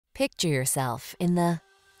Picture yourself in the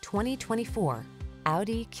 2024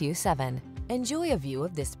 Audi Q7. Enjoy a view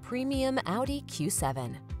of this premium Audi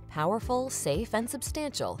Q7. Powerful, safe, and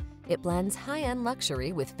substantial, it blends high-end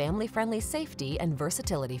luxury with family-friendly safety and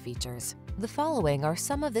versatility features. The following are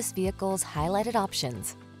some of this vehicle's highlighted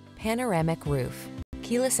options: panoramic roof,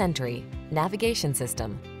 keyless entry, navigation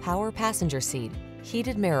system, power passenger seat,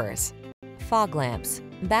 heated mirrors, fog lamps,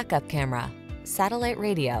 backup camera, satellite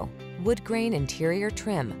radio, wood grain interior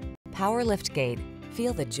trim, power liftgate.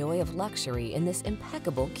 Feel the joy of luxury in this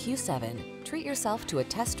impeccable Q7. Treat yourself to a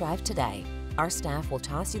test drive today. Our staff will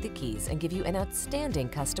toss you the keys and give you an outstanding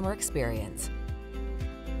customer experience.